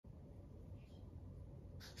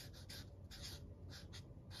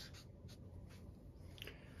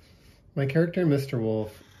My character, Mr.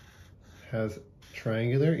 Wolf, has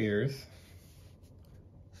triangular ears,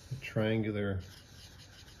 a triangular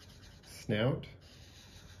snout,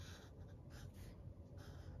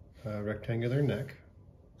 a rectangular neck.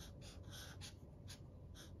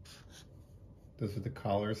 Those are the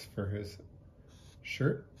collars for his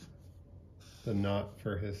shirt, the knot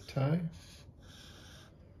for his tie.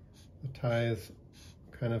 The tie is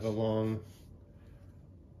kind of a long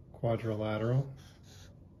quadrilateral,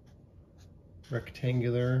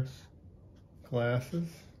 rectangular glasses.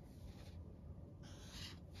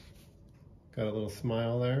 Got a little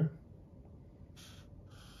smile there.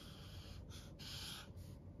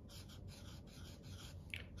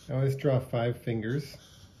 I always draw 5 fingers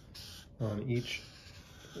on each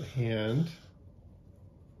hand.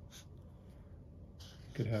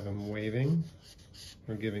 Could have him waving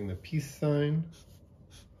or giving the peace sign.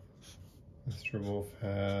 Mr. Wolf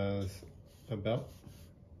has a belt.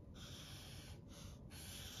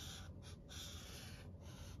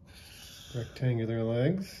 Rectangular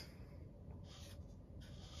legs.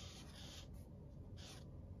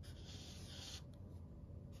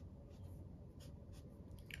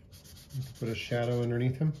 Put a shadow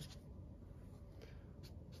underneath him.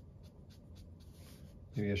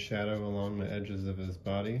 Maybe a shadow along the edges of his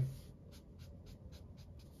body.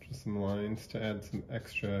 Just some lines to add some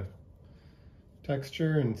extra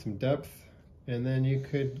texture and some depth. And then you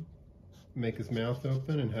could make his mouth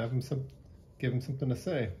open and have him give him something to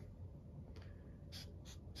say.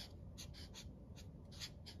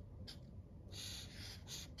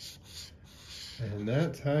 And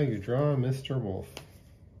that's how you draw Mr. Wolf.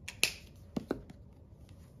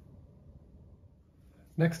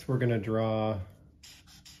 Next, we're going to draw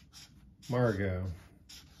Margot.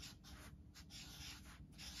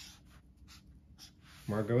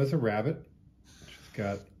 Margot is a rabbit. She's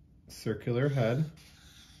got a circular head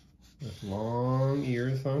with long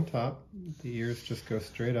ears on top. The ears just go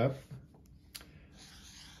straight up.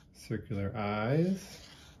 Circular eyes.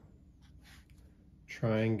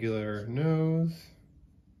 Triangular nose.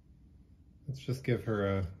 Let's just give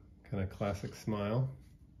her a kind of classic smile.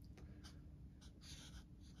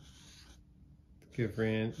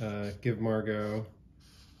 Give Margot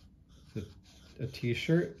a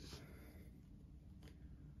t-shirt.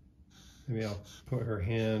 Maybe I'll put her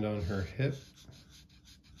hand on her hip.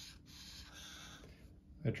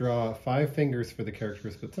 I draw 5 fingers for the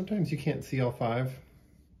characters, but sometimes you can't see all 5.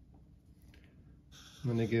 I'm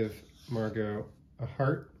going to give Margot a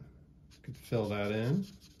heart. You could fill that in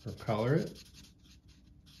or color it.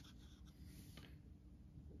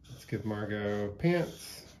 Let's give Margot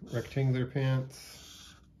pants, rectangular pants.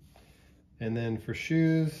 And then for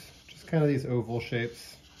shoes, just kind of these oval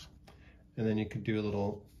shapes. And then you could do a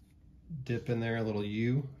little dip in there, a little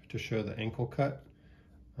U to show the ankle cut.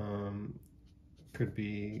 Could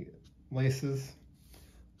be laces.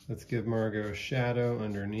 Let's give Margot a shadow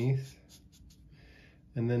underneath.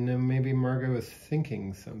 And then maybe Margot is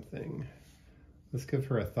thinking something. Let's give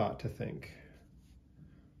her a thought to think.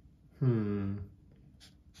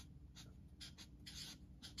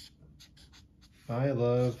 I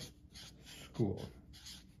love school.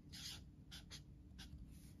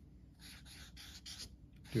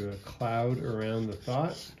 Do a cloud around the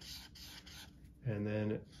thought, and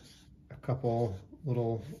then a couple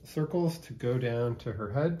little circles to go down to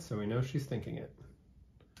her head so we know she's thinking it.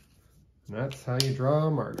 And that's how you draw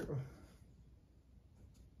Margot.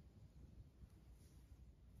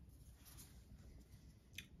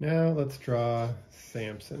 Now let's draw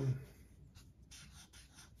Sampson.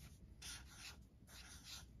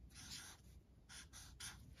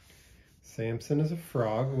 Sampson is a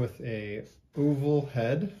frog with a oval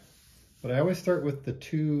head, but I always start with the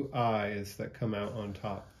 2 eyes that come out on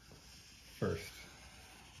top first.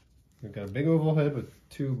 We've got a big oval head with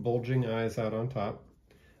 2 bulging eyes out on top.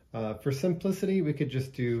 For simplicity, we could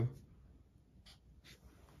just do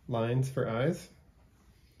lines for eyes.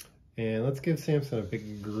 And let's give Sampson a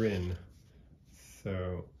big grin.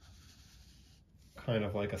 So, kind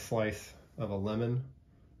of like a slice of a lemon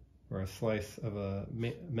or a slice of a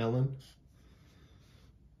melon.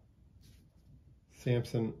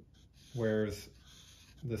 Sampson wears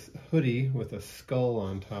this hoodie with a skull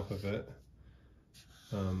on top of it.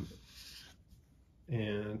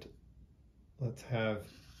 And let's have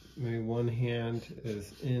maybe one hand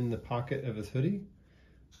is in the pocket of his hoodie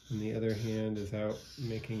and the other hand is out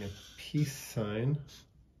making a peace sign.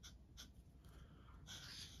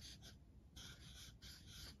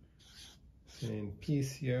 Saying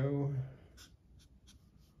peace, yo.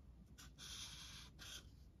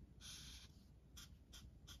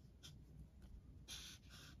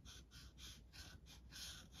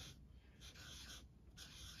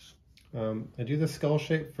 I do the skull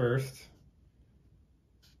shape first.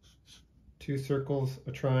 2 circles,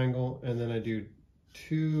 a triangle, and then I do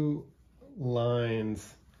 2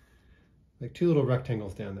 lines, like 2 little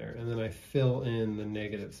rectangles down there, and then I fill in the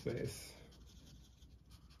negative space.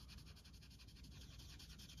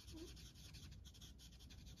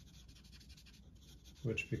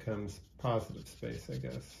 Which becomes positive space, I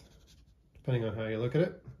guess, depending on how you look at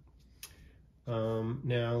it.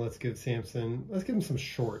 Now let's give Sampson, let's give him some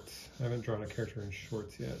shorts. I haven't drawn a character in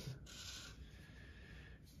shorts yet.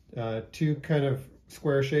 2 kind of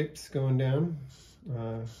square shapes going down,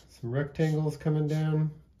 some rectangles coming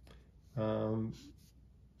down,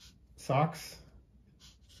 socks,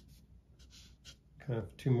 kind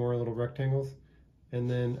of 2 more little rectangles, and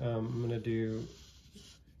then I'm going to do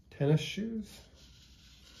tennis shoes,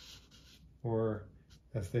 or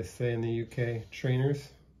as they say in the UK, trainers.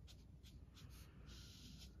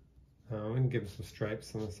 We can give them some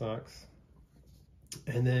stripes on the socks.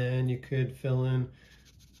 And then you could fill in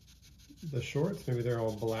the shorts. Maybe they're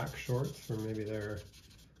all black shorts, or maybe they're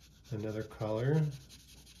another color.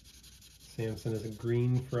 Sampson is a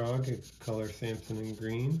green frog. You color Sampson in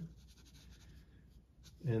green.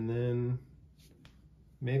 And then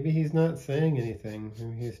maybe he's not saying anything.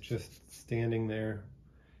 Maybe he's just standing there.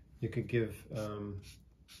 You could give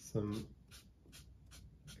some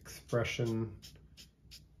expression,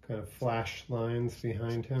 kind of flash lines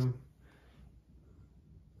behind him.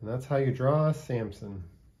 And that's how you draw Sampson.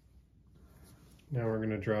 Now we're going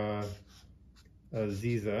to draw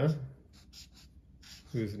Aziza,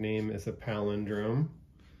 whose name is a palindrome.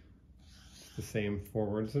 It's the same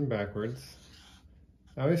forwards and backwards.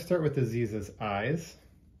 I always start with Aziza's eyes,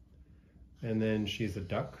 and then she's a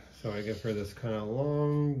duck. So I give her this kind of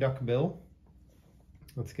long duck bill.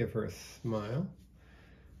 Let's give her a smile.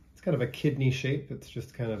 It's kind of a kidney shape. It's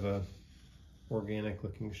just kind of a organic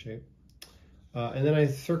looking shape. And then I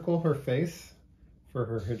circle her face for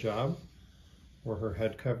her hijab, or her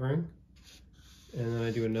head covering. And then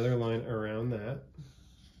I do another line around that.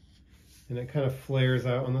 And it kind of flares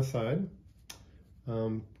out on the side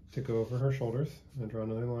to go over her shoulders. I draw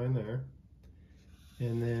another line there.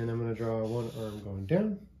 And then I'm going to draw one arm going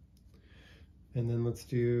down. And then let's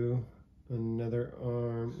do another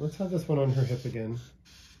arm. Let's have this one on her hip again,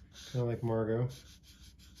 kind of like Margot.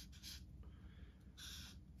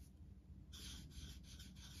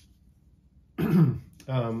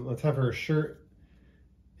 Let's have her shirt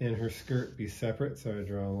and her skirt be separate, so I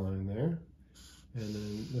draw a line there. And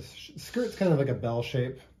then this skirt's kind of like a bell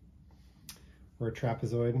shape, or a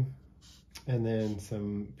trapezoid. And then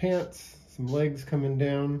some pants, some legs coming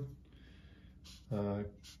down.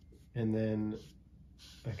 And then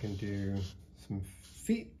I can do some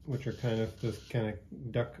feet, which are kind of those kind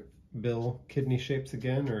of duck bill kidney shapes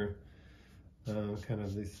again, or kind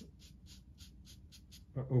of these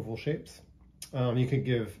oval shapes. You could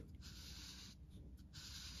give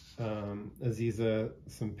Aziza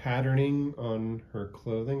some patterning on her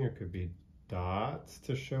clothing. It could be dots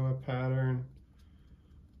to show a pattern.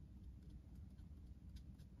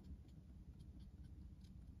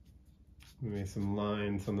 Maybe some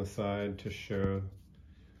lines on the side to show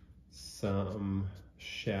some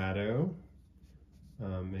shadow.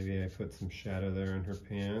 Maybe I put some shadow there in her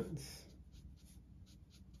pants.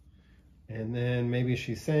 And then maybe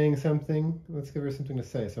she's saying something. Let's give her something to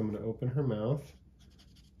say. So I'm going to open her mouth,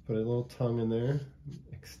 put a little tongue in there,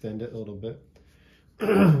 extend it a little bit.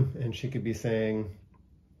 And she could be saying,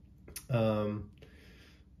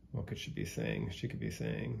 what could she be saying? She could be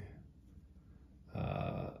saying,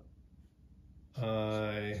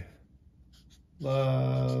 I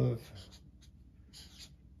love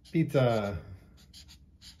pizza.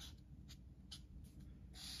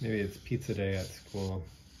 Maybe it's pizza day at school.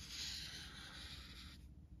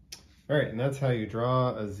 All right, and that's how you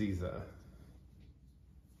draw Aziza.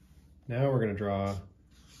 Now we're going to draw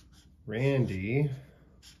Randy.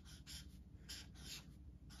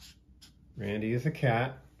 Randy is a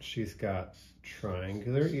cat. She's got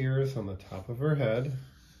triangular ears on the top of her head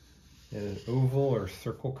and an oval or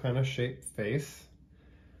circle kind of shaped face.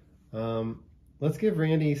 Let's give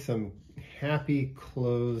Randy some happy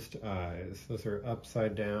closed eyes. Those are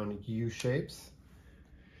upside down U shapes.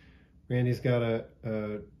 Randy's got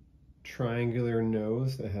a triangular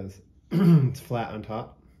nose that has it's flat on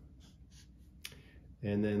top.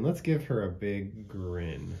 And then let's give her a big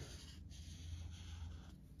grin.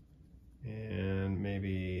 And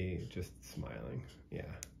maybe just smiling. Yeah.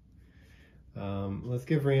 Let's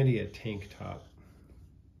give Randy a tank top.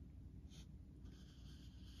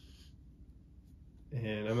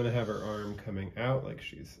 And I'm going to have her arm coming out like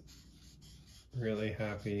she's really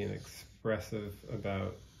happy and expressive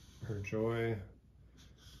about her joy.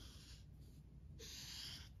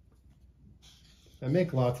 I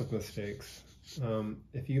make lots of mistakes.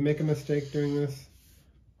 If you make a mistake during this,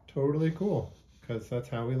 totally cool, because that's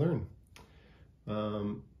how we learn.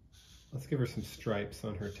 Let's give her some stripes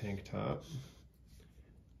on her tank top.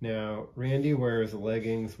 Now, Randy wears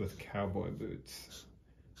leggings with cowboy boots.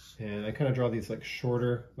 And I kind of draw these like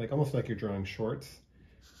shorter, like almost like you're drawing shorts.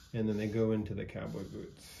 And then they go into the cowboy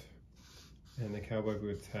boots. And the cowboy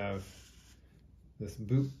boots have this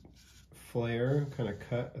boot flare kind of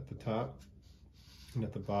cut at the top. And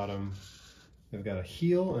at the bottom, they've got a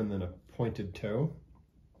heel and then a pointed toe.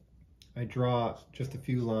 I draw just a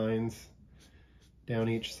few lines down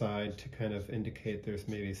each side to kind of indicate there's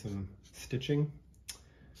maybe some stitching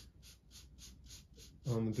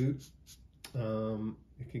on the boot.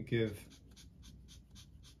 You could give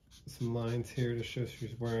some lines here to show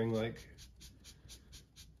she's wearing like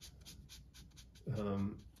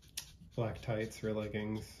black tights or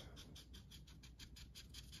leggings.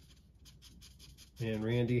 And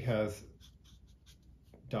Randy has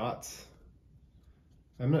dots.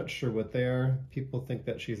 I'm not sure what they are. People think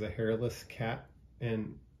that she's a hairless cat,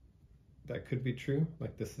 and that could be true.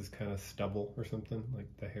 Like this is kind of stubble or something, like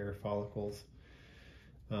the hair follicles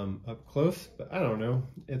up close, but I don't know.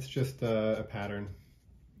 It's just a pattern.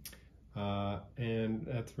 And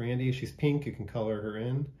that's Randy. She's pink. You can color her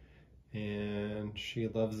in. And she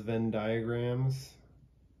loves Venn diagrams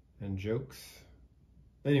and jokes.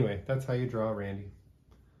 Anyway, that's how you draw Randy.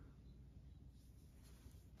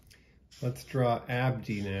 Let's draw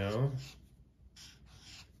Abdi now.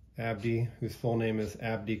 Abdi, whose full name is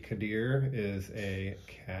Abdi Kadir, is a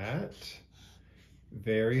cat.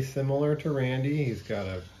 Very similar to Randy. He's got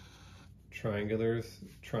a triangular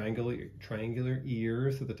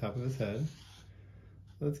ears at the top of his head.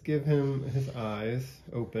 Let's give him his eyes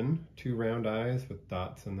open, 2 round eyes with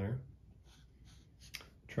dots in there.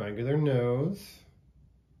 Triangular nose.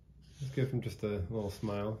 Let's give him just a little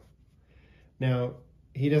smile. Now,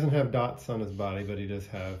 he doesn't have dots on his body, but he does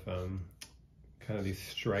have kind of these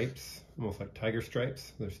stripes, almost like tiger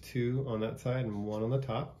stripes. There's 2 on that side and 1 on the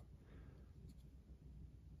top.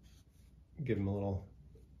 Give him a little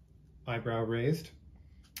eyebrow raised.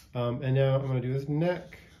 And now I'm going to do his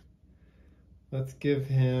neck. Let's give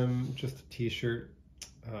him just a t-shirt.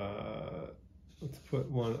 Let's put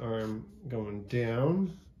one arm going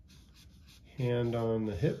down, hand on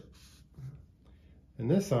the hip. And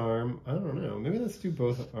this arm, I don't know, maybe let's do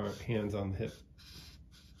both our hands on the hip.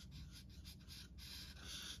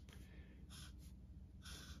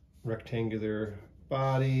 Rectangular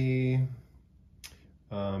body.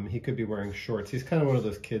 He could be wearing shorts. He's kind of one of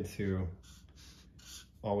those kids who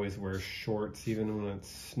always wears shorts even when it's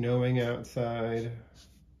snowing outside.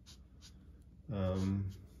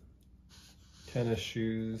 Tennis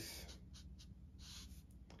shoes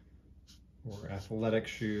or athletic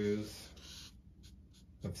shoes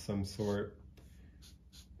of some sort.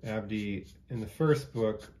 Abdi, in the first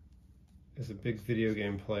book, is a big video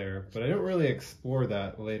game player, but I don't really explore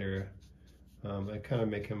that later. I kind of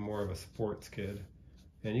make him more of a sports kid.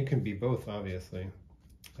 And you can be both, obviously.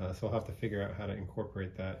 So I'll have to figure out how to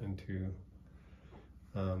incorporate that into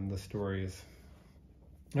the stories.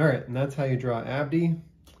 All right, and that's how you draw Abdi.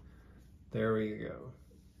 There we go.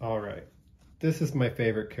 All right, this is my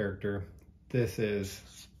favorite character. This is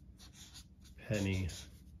Penny.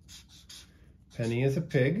 Penny is a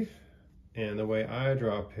pig, and the way I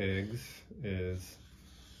draw pigs is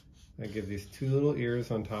I give these 2 little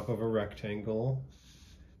ears on top of a rectangle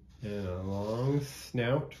and a long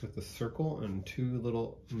snout with a circle and 2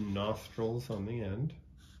 little nostrils on the end.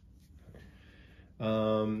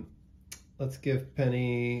 Let's give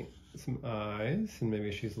Penny some eyes, and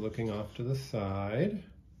maybe she's looking off to the side.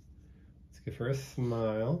 Let's give her a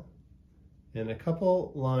smile and a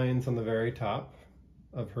couple lines on the very top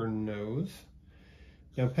of her nose.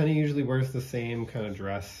 Now, Penny usually wears the same kind of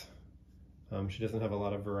dress. She doesn't have a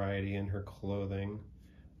lot of variety in her clothing.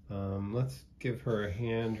 Let's give her a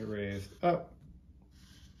hand raised up.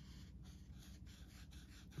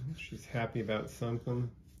 She's happy about something.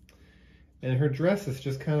 And her dress is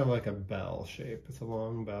just kind of like a bell shape. It's a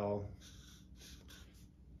long bell.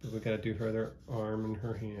 But we got to do her other arm and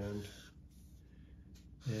her hand.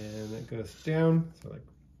 And it goes down, so like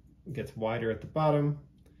it gets wider at the bottom.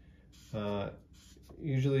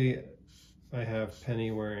 Usually I have Penny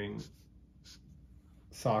wearing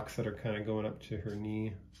socks that are kind of going up to her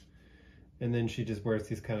knee. And then she just wears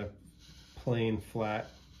these kind of plain flat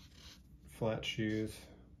shoes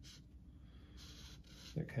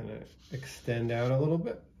that kind of extend out a little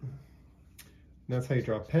bit. And that's how you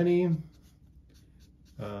draw Penny.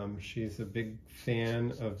 She's a big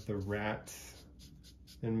fan of the rats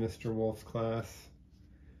in Mr. Wolf's class.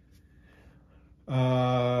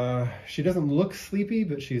 She doesn't look sleepy,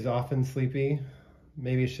 but she's often sleepy.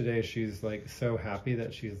 Maybe today she's like so happy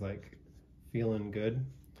that she's like feeling good.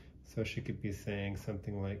 So she could be saying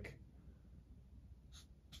something like,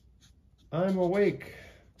 I'm awake.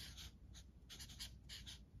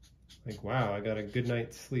 Like, wow, I got a good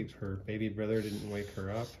night's sleep. Her baby brother didn't wake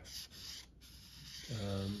her up.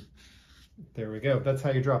 There we go. That's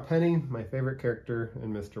how you draw Penny, my favorite character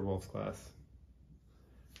in Mr. Wolf's class.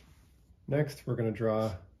 Next, we're going to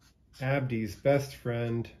draw Abdi's best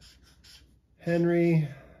friend, Henry.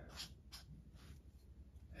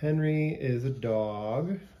 Henry is a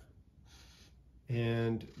dog.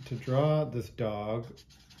 And to draw this dog,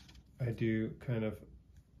 I do kind of,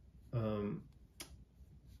 I don't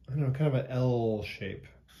know, kind of an L shape.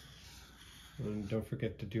 And don't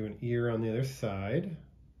forget to do an ear on the other side.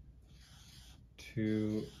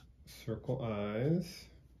 2 circle eyes.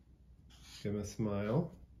 Give him a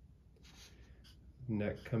smile.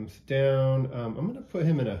 Neck comes down. I'm going to put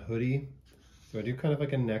him in a hoodie. So I do kind of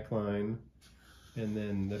like a neckline. And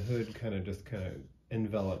then the hood kind of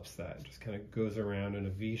envelops that. Just kind of goes around in a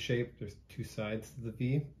V shape. There's 2 sides to the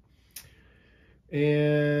V.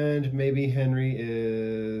 And maybe Henry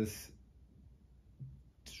is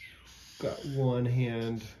got one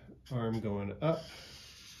arm going up,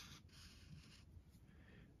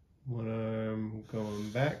 one arm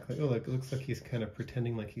going back. Like, oh, look, it looks like he's kind of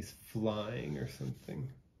pretending like he's flying or something.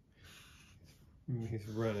 He's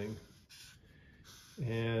running.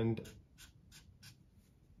 And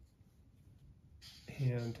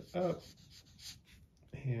hand up,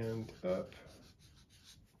 hand up.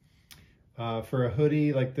 For a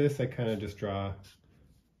hoodie like this, I kind of just draw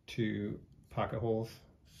 2 pocket holes.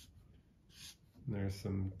 And there's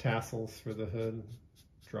some tassels for the hood,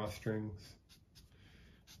 drawstrings.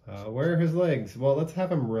 Where are his legs? Well, let's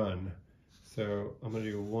have him run. So I'm going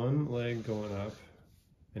to do one leg going up,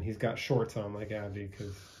 and he's got shorts on like Abdi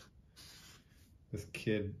because this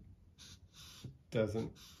kid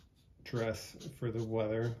doesn't dress for the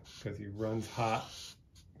weather because he runs hot,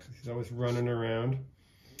 because he's always running around.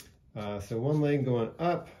 So one leg going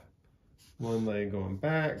up, one leg going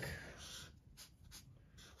back.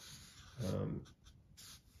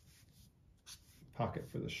 Pocket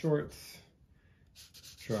for the shorts.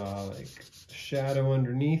 Draw like shadow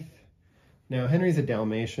underneath. Now Henry's a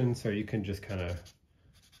Dalmatian, so you can just kind of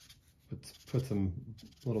put some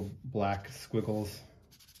little black squiggles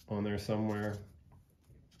on there somewhere.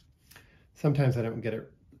 Sometimes I don't get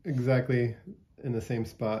it exactly in the same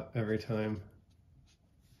spot every time.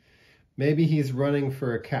 Maybe he's running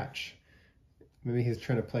for a catch. Maybe he's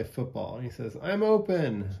trying to play football and he says, I'm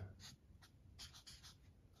open.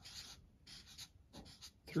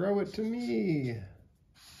 Throw it to me.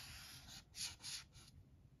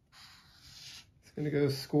 He's going to go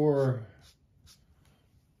score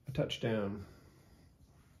a touchdown.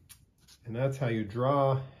 And that's how you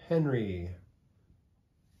draw Henry.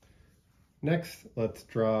 Next, let's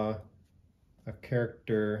draw a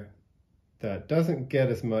character that doesn't get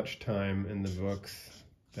as much time in the books,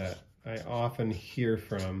 that I often hear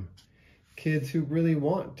from kids who really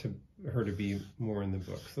want her to be more in the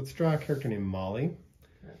books. Let's draw a character named Molly.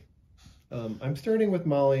 I'm starting with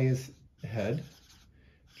Molly's head.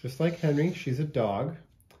 Just like Henry, she's a dog,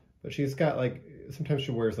 but she's got like, sometimes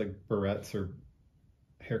she wears like barrettes or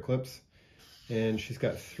hair clips, and she's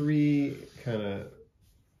got 3 kind of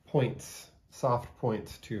points, soft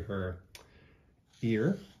points to her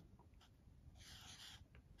ear.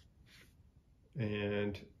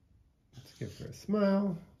 And let's give her a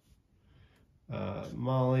smile.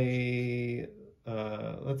 Molly,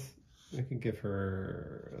 let's give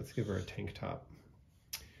her a tank top.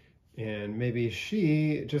 And maybe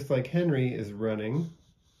she, just like Henry, is running.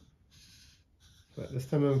 But this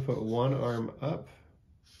time I'm gonna put one arm up.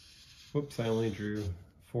 Whoops, I only drew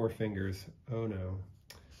 4 fingers. Oh no,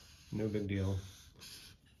 no big deal.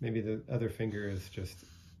 Maybe the other finger is just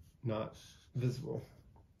not visible.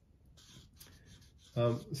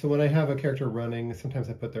 So when I have a character running, sometimes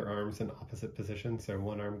I put their arms in opposite positions. So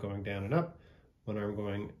one arm going down and up, one arm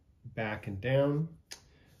going back and down.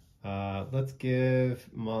 Let's give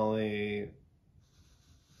Molly,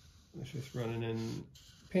 she's running in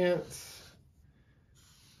pants.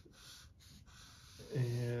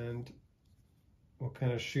 And what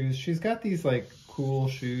kind of shoes? She's got these like cool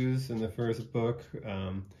shoes in the first book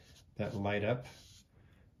that light up.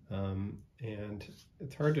 And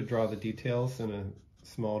it's hard to draw the details in a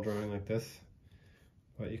small drawing like this,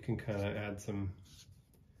 but you can kind of add some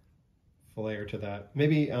flair to that.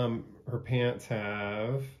 Maybe her pants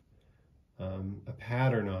have a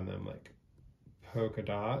pattern on them, like polka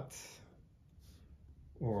dots,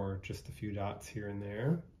 or just a few dots here and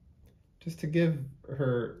there, just to give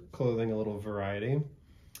her clothing a little variety.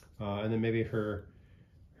 And then maybe her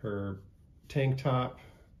tank top,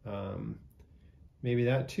 maybe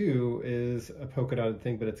that too is a polka dotted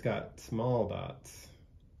thing, but it's got small dots.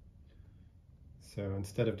 So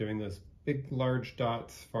instead of doing those big large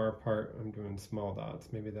dots far apart, I'm doing small dots.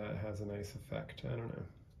 Maybe that has a nice effect. I don't know.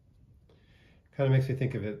 Kind of makes me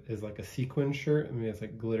think of it as like a sequin shirt. I mean, it's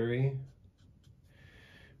like glittery.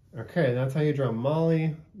 Okay, that's how you draw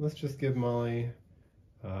Molly. Let's just give Molly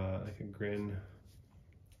like a grin.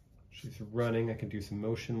 She's running. I can do some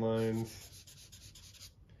motion lines.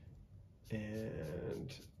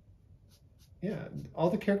 And yeah, all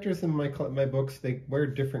the characters in my books, they wear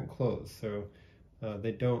different clothes. So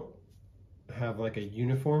they don't have like a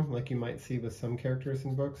uniform like you might see with some characters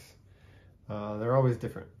in books. They're always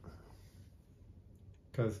different.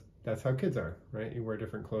 Because that's how kids are, right? You wear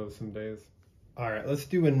different clothes some days. All right, let's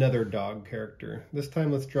do another dog character. This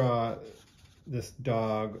time let's draw this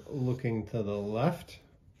dog looking to the left.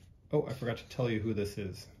 Oh, I forgot to tell you who this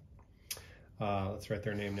is. Let's write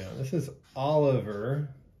their name now. This is Oliver.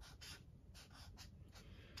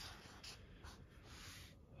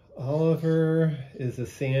 Oliver is a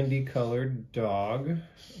sandy colored dog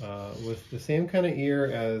with the same kind of ear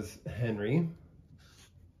as Henry.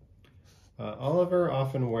 Oliver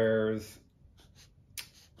often wears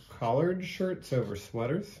collared shirts over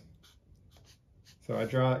sweaters. So I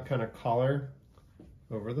draw that kind of collar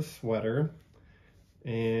over the sweater.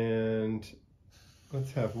 And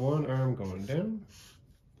let's have one arm going down.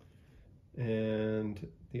 And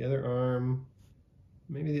the other arm,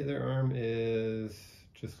 maybe the other arm is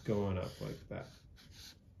just going up like that.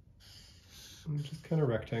 And just kind of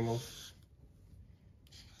rectangles.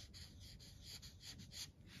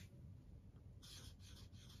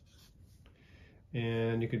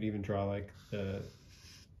 And you could even draw like the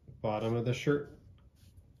bottom of the shirt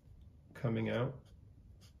coming out,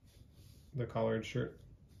 the collared shirt.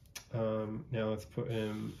 Now let's put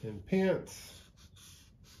him in pants.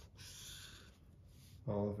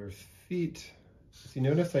 Oliver's feet. So you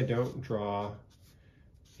notice I don't draw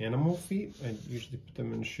animal feet. I usually put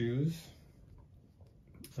them in shoes.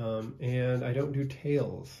 And I don't do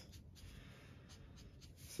tails.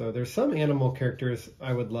 So there's some animal characters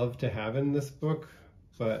I would love to have in this book,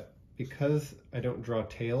 but because I don't draw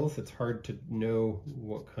tails, it's hard to know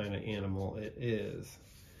what kind of animal it is.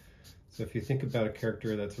 So if you think about a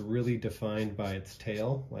character that's really defined by its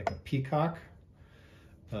tail, like a peacock,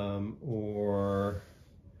 or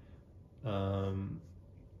a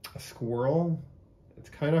squirrel, it's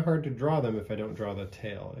kind of hard to draw them if I don't draw the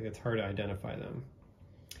tail. Like, it's hard to identify them.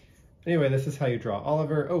 Anyway, this is how you draw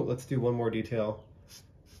Oliver. Oh, let's do one more detail.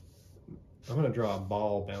 I'm going to draw a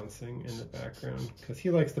ball bouncing in the background because he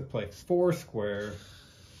likes to play Foursquare.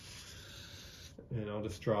 And I'll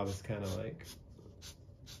just draw this kind of like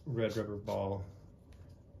red rubber ball.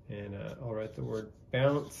 And I'll write the word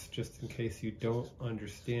bounce just in case you don't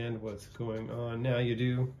understand what's going on. Now you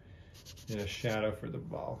do. And a shadow for the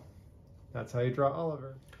ball. That's how you draw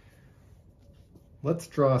Oliver. Let's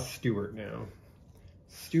draw Stewart now.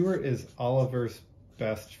 Stewart is Oliver's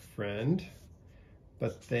best friend,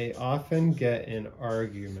 but they often get in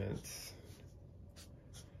arguments.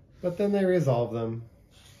 But then they resolve them.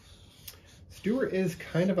 Stewart is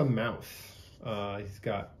kind of a mouse. He's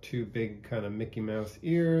got two big kind of Mickey Mouse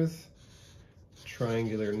ears,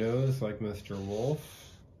 triangular nose like Mr. Wolf.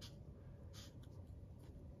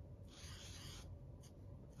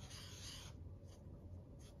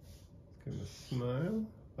 Give him a smile.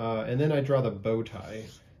 And then I draw the bow tie.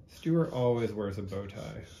 Stewart always wears a bow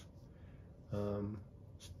tie.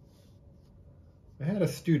 I had a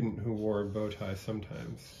student who wore a bow tie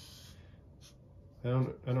sometimes. I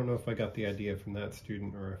don't know if I got the idea from that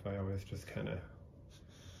student or if I always just kind of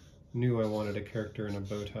knew I wanted a character in a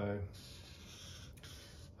bow tie.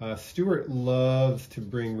 Stewart loves to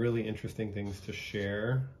bring really interesting things to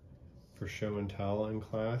share for show and tell in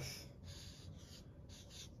class.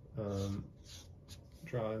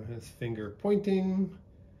 Draw his finger pointing.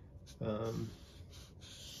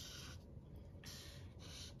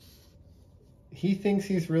 He thinks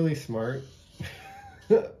he's really smart.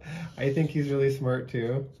 I think he's really smart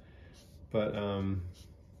too, but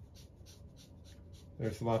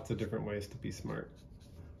there's lots of different ways to be smart.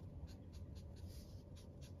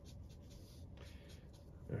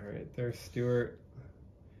 All right, there's Stewart.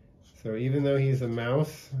 So even though he's a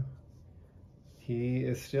mouse, he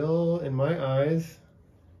is still, in my eyes,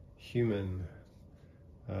 human.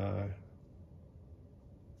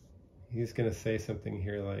 He's gonna say something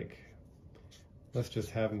here like, let's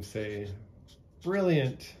just have him say,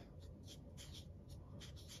 brilliant.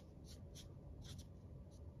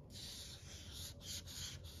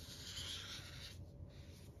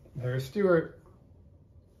 There's Stewart.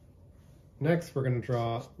 Next, we're going to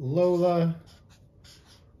draw Lola.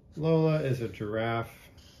 Lola is a giraffe.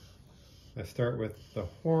 I start with the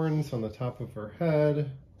horns on the top of her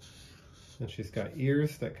head. And she's got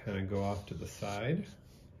ears that kind of go off to the side.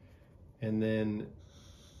 And then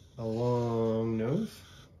a long nose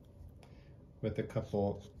with a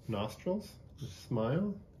couple nostrils.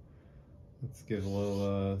 Smile. Let's give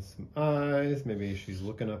Lola some eyes. Maybe she's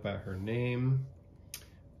looking up at her name.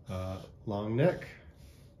 Long neck.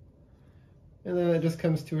 And then it just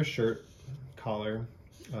comes to a shirt collar.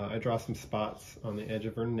 I draw some spots on the edge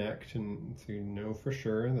of her neck so you know for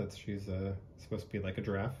sure that she's supposed to be like a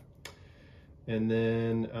giraffe. And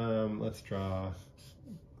then let's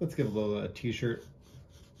give Lola a t-shirt.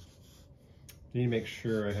 I need to make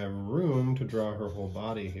sure I have room to draw her whole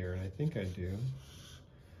body here, and I think I do.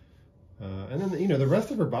 And then, you know, the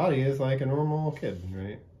rest of her body is like a normal kid,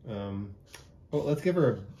 right? Well, let's give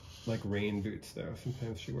her like rain boots though.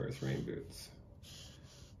 Sometimes she wears rain boots.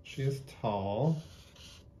 She is tall.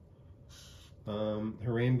 Her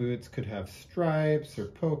rain boots could have stripes or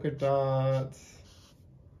polka dots.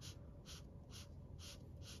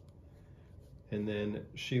 And then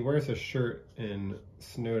she wears a shirt in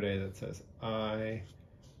Snow Day that says, I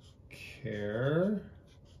care.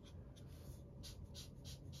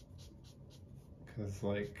 Because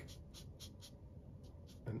like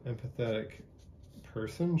an empathetic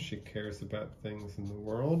person, she cares about things in the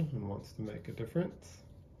world and wants to make a difference.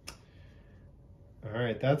 All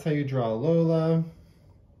right, that's how you draw Lola.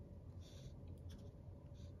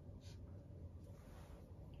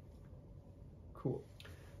 Cool.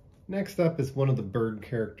 Next up is one of the bird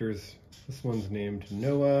characters. This one's named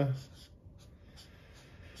Noah.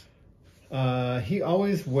 He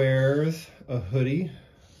always wears a hoodie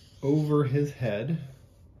over his head.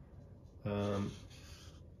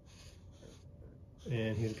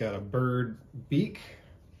 And he's got a bird beak.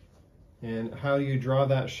 And how do you draw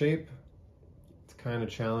that shape? It's kind of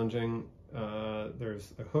challenging.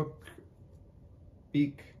 There's a hook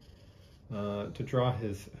beak. To draw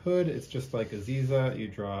his hood, it's just like Aziza. You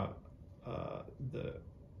draw the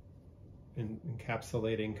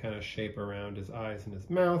encapsulating kind of shape around his eyes and his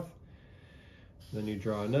mouth. Then you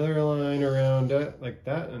draw another line around it like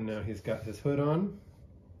that, and now he's got his hood on.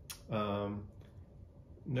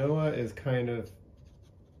 Noah is kind of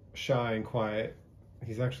shy and quiet.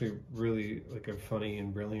 He's actually really like a funny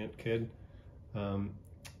and brilliant kid.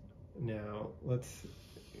 Now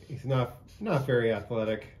he's not very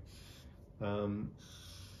athletic. I'm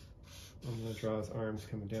gonna draw his arms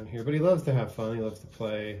coming down here, but he loves to have fun. He loves to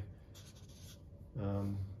play. I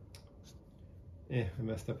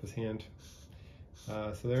messed up his hand.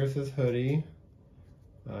 So there's his hoodie.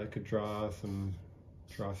 I could draw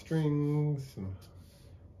strings, some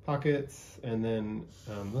pockets, and then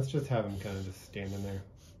let's just have him kind of just standing there.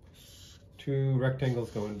 Two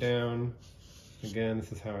rectangles going down. Again,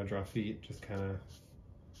 this is how I draw feet, just kind of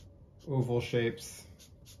oval shapes.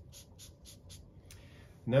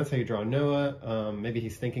 And that's how you draw Noah. Maybe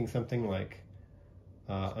he's thinking something like,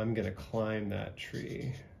 I'm gonna climb that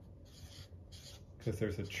tree. Because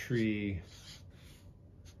there's a tree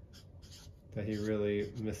that he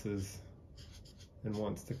really misses and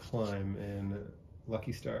wants to climb in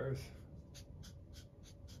Lucky Stars.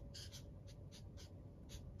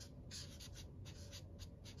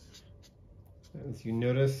 As you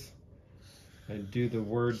notice, I do the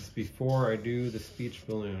words before I do the speech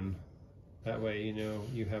balloon. That way you know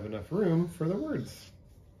you have enough room for the words.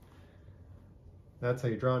 That's how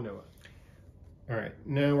you draw Noah. All right,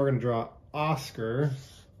 now we're gonna draw Oscar.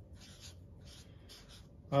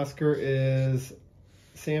 Oscar is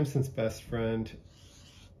Sampson's best friend.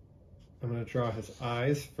 I'm gonna draw his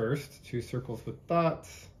eyes first, two circles with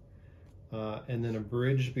dots, and then a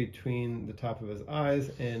bridge between the top of his eyes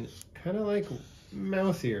and kind of like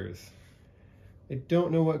mouse ears. I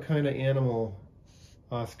don't know what kind of animal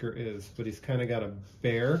Oscar is, but he's kind of got a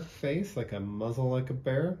bear face, like a muzzle like a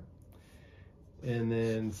bear. And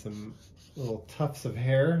then some little tufts of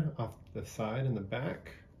hair off the side and the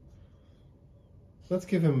back. Let's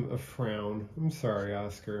give him a frown. I'm sorry,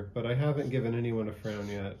 Oscar, but I haven't given anyone a frown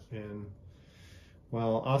yet. And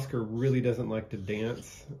well, Oscar really doesn't like to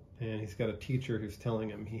dance, and he's got a teacher who's telling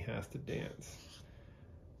him he has to dance.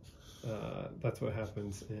 That's what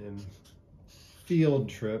happens in Field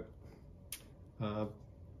Trip.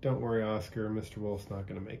 Don't worry, Oscar, Mr. Wolf's not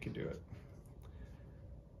going to make you do it.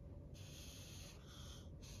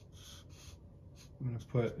 I'm going to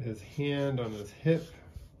put his hand on his hip.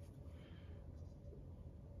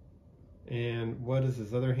 And what is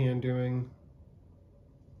his other hand doing?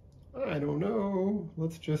 I don't know.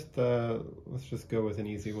 Let's just go with an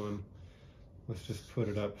easy one. Let's just put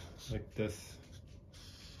it up like this.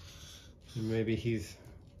 And maybe he's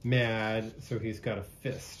mad, so he's got a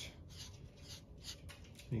fist.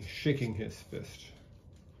 He's shaking his fist.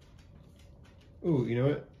 Ooh, you know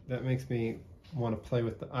what? That makes me want to play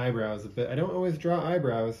with the eyebrows a bit. I don't always draw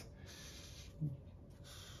eyebrows,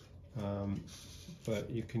 but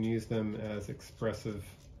you can use them as expressive,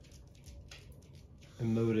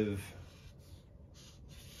 emotive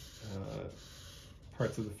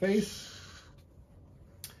parts of the face.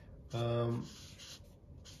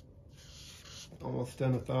 Almost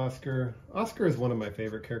done with Oscar. Oscar is one of my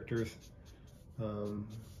favorite characters. I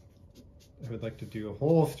would like to do a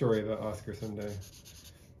whole story about Oscar someday.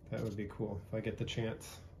 That would be cool if I get the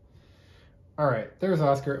chance. All right, there's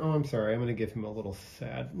Oscar. Oh, I'm sorry. I'm going to give him a little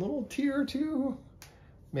sad little tear too.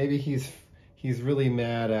 Maybe he's really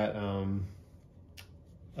mad at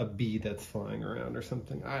a bee that's flying around or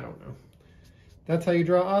something. I don't know. That's how you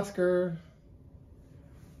draw Oscar.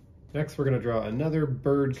 Next, we're going to draw another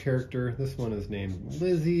bird character. This one is named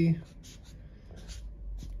Lizzy.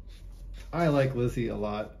 I like Lizzy a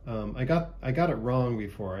lot. I got it wrong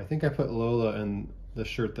before. I think I put Lola in the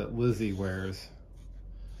shirt that Lizzy wears,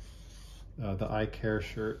 the I Care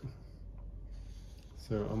shirt.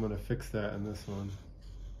 So I'm going to fix that in this one.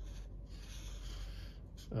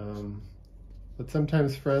 But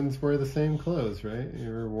sometimes friends wear the same clothes, right? You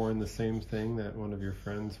ever worn the same thing that one of your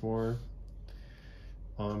friends wore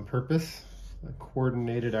on purpose? A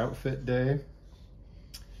coordinated outfit day.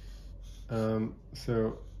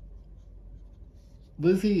 So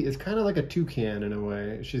Lizzy is kind of like a toucan in a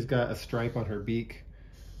way. She's got a stripe on her beak.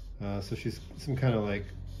 So she's some kind of like,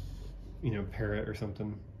 you know, parrot or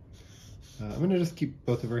something. I'm gonna just keep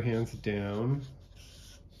both of her hands down.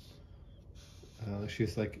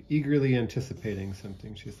 She's like eagerly anticipating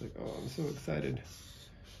something. She's like, oh, I'm so excited.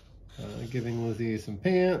 Giving Lizzy some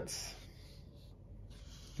pants,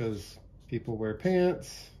 because people wear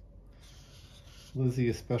pants. Lizzy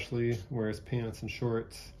especially wears pants and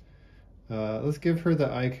shorts. Let's give her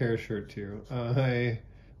the I Care shirt too.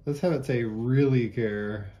 Let's have it say really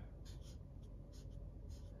care.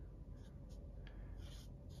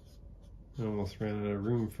 I almost ran out of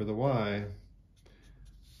room for the Y.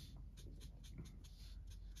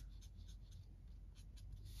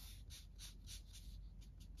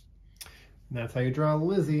 And that's how you draw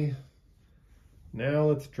Lizzy. Now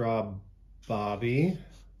let's draw Bobby.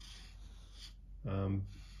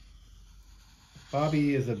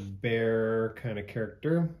 Bobby is a bear kind of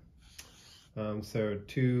character. So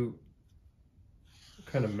two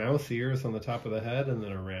kind of mouse ears on the top of the head and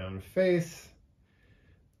then a round face.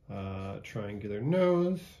 Triangular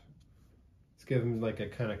nose. Let's give him like a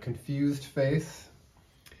kind of confused face.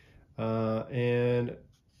 And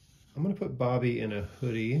I'm gonna put Bobby in a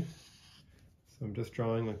hoodie. So I'm just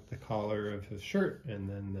drawing like the collar of his shirt and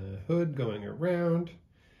then the hood going around.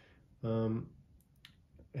 And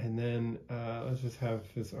then let's just have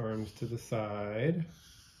his arms to the side.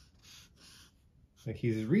 Like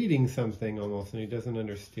he's reading something almost and he doesn't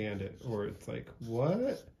understand it. Or it's like,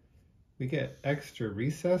 what? We get extra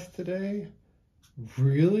recess today?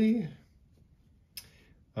 Really?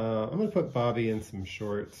 I'm gonna put Bobby in some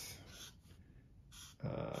shorts.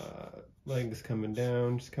 Legs coming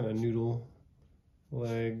down, just kind of noodle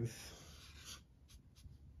legs.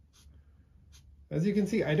 As you can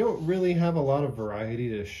see, I don't really have a lot of variety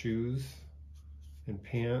to shoes and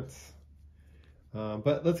pants.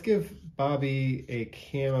 But let's give Bobby a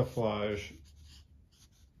camouflage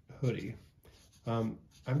hoodie.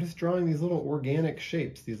 I'm just drawing these little organic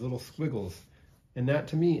shapes, these little squiggles. And that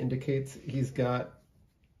to me indicates he's got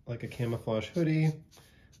like a camouflage hoodie.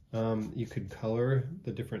 You could color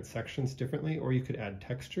the different sections differently, or you could add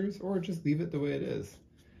textures, or just leave it the way it is.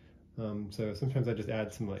 So sometimes I just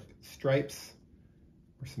add some like stripes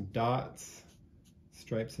or some dots.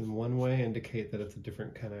 Stripes in one way indicate that it's a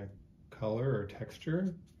different kind of color or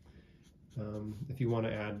texture. If you want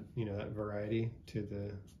to add, you know, that variety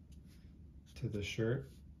to the shirt.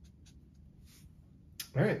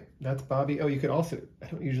 All right, that's Bobby. Oh, you could also, I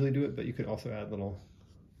don't usually do it, but you could also add little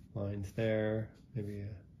lines there, maybe a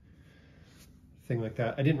thing like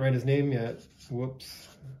that. I didn't write his name yet. Whoops.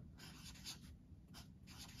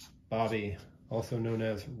 Bobby, also known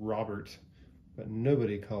as Robert, but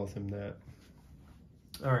nobody calls him that.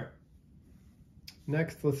 All right.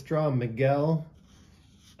 Next, let's draw Miguel.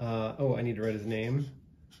 Oh, I need to write his name.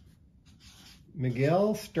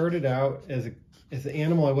 Miguel started out as an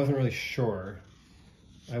animal I wasn't really sure.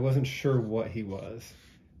 I wasn't sure what he was.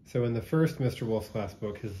 So in the first Mr. Wolf's Class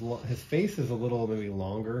book, his face is a little maybe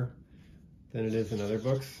longer than it is in other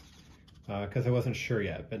books, because I wasn't sure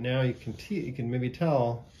yet. But now you can maybe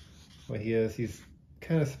tell what he is. He's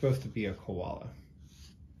kind of supposed to be a koala.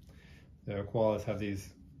 So koalas have these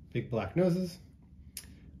big black noses.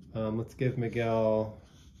 Let's give Miguel,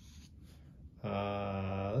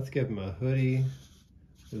 let's give him a hoodie,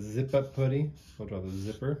 a zip-up hoodie. I'll draw the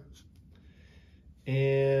zipper.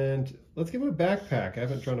 And let's give him a backpack. I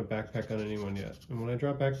haven't drawn a backpack on anyone yet. And when I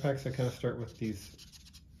draw backpacks, I kind of start with these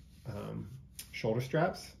shoulder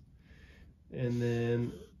straps. And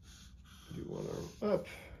then do one arm up.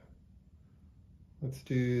 Let's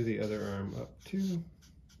do the other arm up too.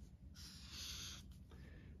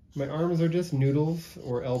 My arms are just noodles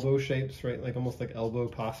or elbow shapes, right? Like almost like elbow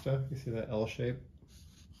pasta. You see that L shape?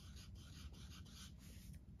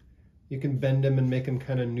 You can bend them and make them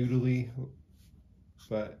kind of noodly,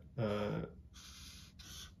 but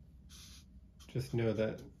just know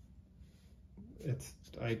that it's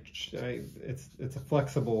a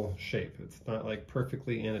flexible shape. It's not like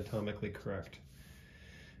perfectly anatomically correct.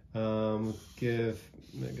 Give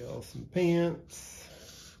Miguel some pants.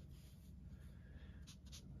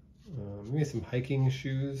 Maybe some hiking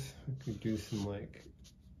shoes. I could do some like,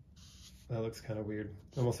 that looks kind of weird.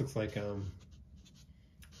 Almost looks like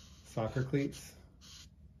soccer cleats.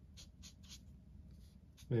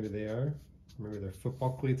 Maybe they are. Maybe they're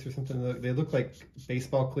football cleats or something. They look like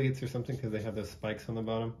baseball cleats or something because they have those spikes on the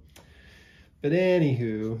bottom. But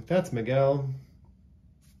anywho, that's Miguel.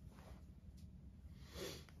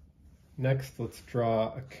 Next, let's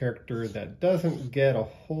draw a character that doesn't get a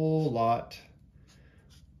whole lot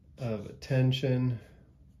of attention.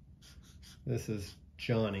 This is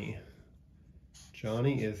Johnny.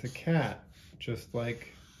 Johnny is a cat, just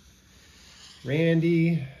like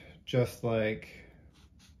Randy, just like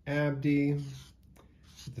Abdi.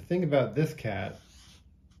 But the thing about this cat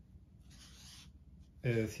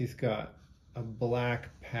is he's got a black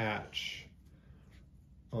patch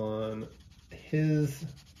on his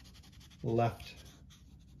left,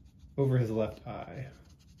 over his left eye.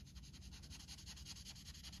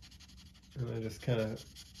 And I just kind of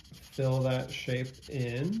fill that shape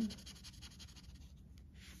in.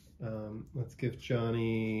 Let's give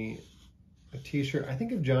Johnny a t-shirt. I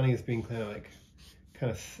think of Johnny as being kind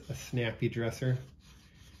of a snappy dresser.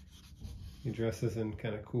 He dresses in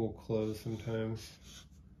kind of cool clothes sometimes.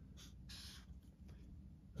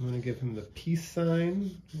 I'm going to give him the peace sign,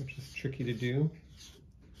 which is tricky to do.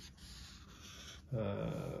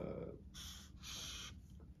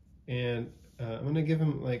 And I'm going to give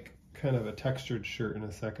him like kind of a textured shirt in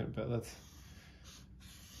a second, but let's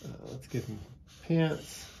give him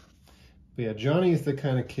pants. But yeah, Johnny's the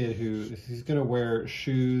kind of kid he's going to wear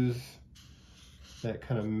shoes that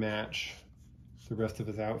kind of match the rest of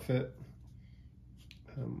his outfit.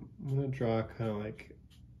 I'm going to draw kind of like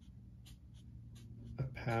a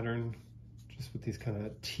pattern just with these kind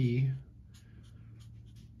of T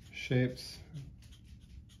shapes.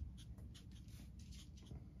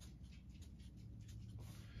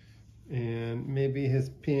 And maybe his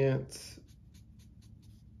pants,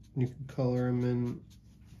 you can color him in.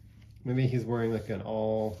 Maybe he's wearing like an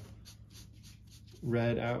all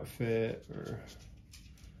red outfit, or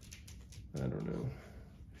I don't know.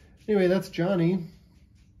 Anyway, that's Johnny.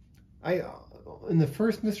 In the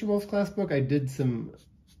first Mr. Wolf's Class book, I did some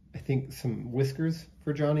whiskers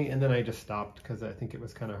for Johnny, and then I just stopped because I think it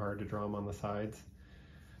was kind of hard to draw him on the sides.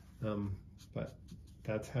 But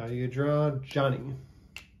that's how you draw Johnny.